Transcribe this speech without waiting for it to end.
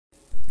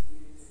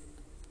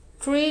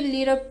Three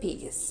Little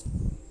Pigs.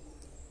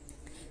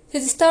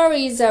 His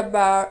story is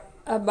about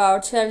a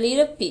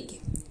little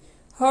pig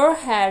who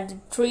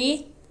had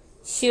three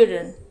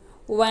children.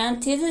 When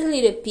this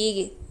little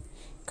pig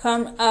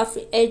came of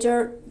age,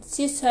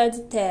 she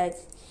said that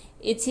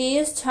it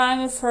is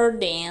time for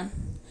them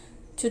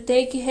to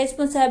take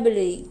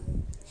responsibility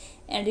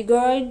and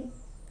go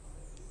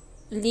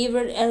live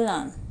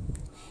alone.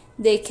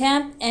 They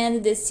camped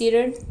and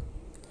decided,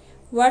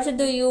 "What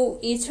do you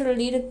eat,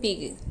 little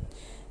pig?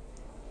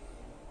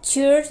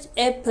 Choose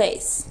a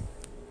place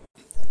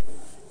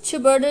to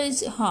build his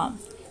home."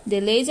 The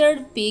later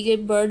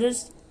pig built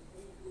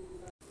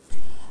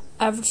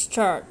a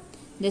start.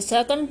 The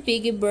second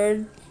pig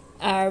built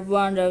a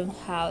wooden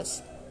house,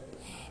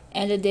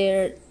 and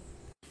the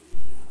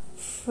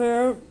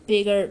third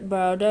pig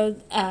built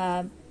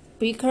a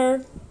bigger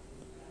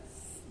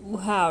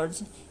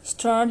house,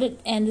 stronger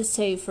and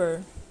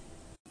safer.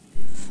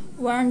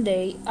 One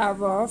day, a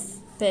wolf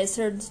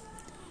passed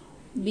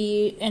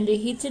by and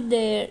hit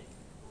the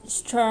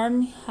stone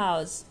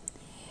house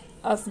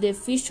of the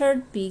fisher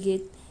pig.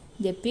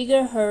 The pig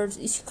heard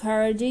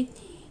scared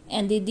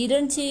and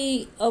didn't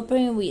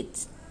open it.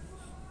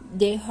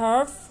 The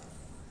wolf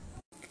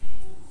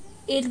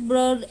ate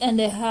blood and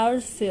the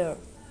house fell.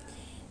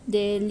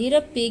 The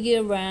little pig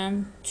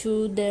ran to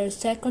the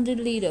second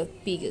little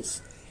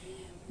pig's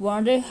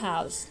wonder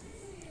house.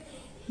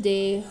 The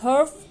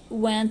wolf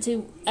went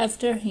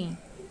after him.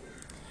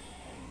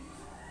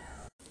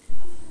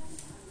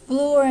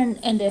 Blood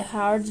and the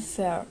house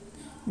fell.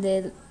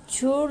 The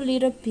two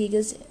little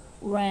pigs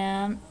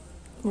ran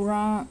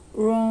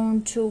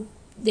to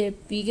the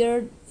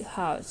bigger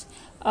house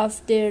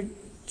of the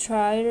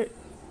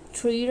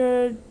three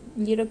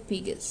little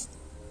pigs.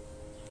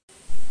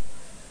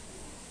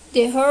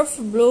 The wolf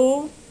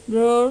blew,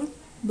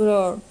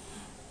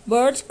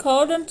 but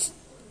couldn't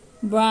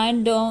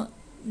bring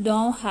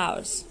down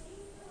house.